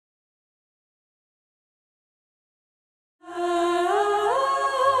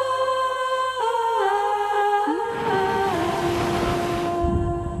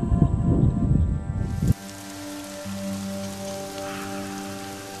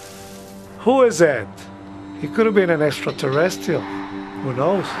Who is Ed? He could have been an extraterrestrial. Who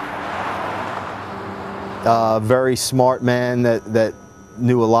knows? Very smart man that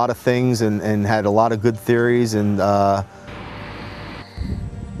knew a lot of things and had a lot of good theories. And well,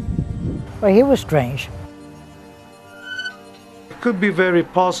 he was strange. It could be very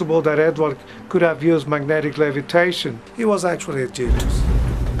possible that Edward could have used magnetic levitation. He was actually a genius.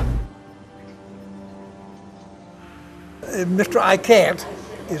 Mr. I Can't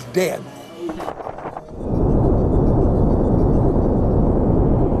is dead.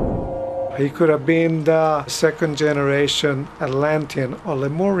 He could have been the second generation Atlantean or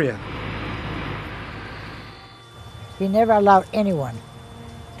Lemurian. He never allowed anyone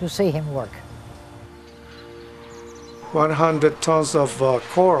to see him work. 100 tons of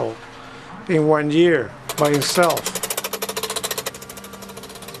coral in 1 year by himself.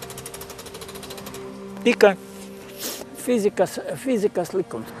 Tika fizikas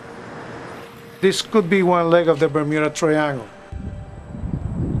likums. This could be one leg of the Bermuda Triangle.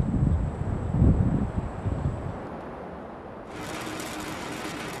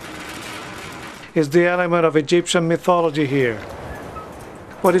 Is the element of Egyptian mythology here.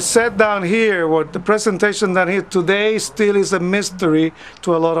 What is said down here, what the presentation down here today still is a mystery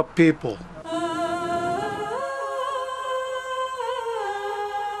to a lot of people.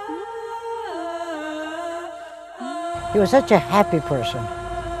 He was such a happy person.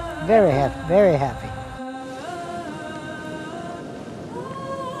 Very happy, very happy.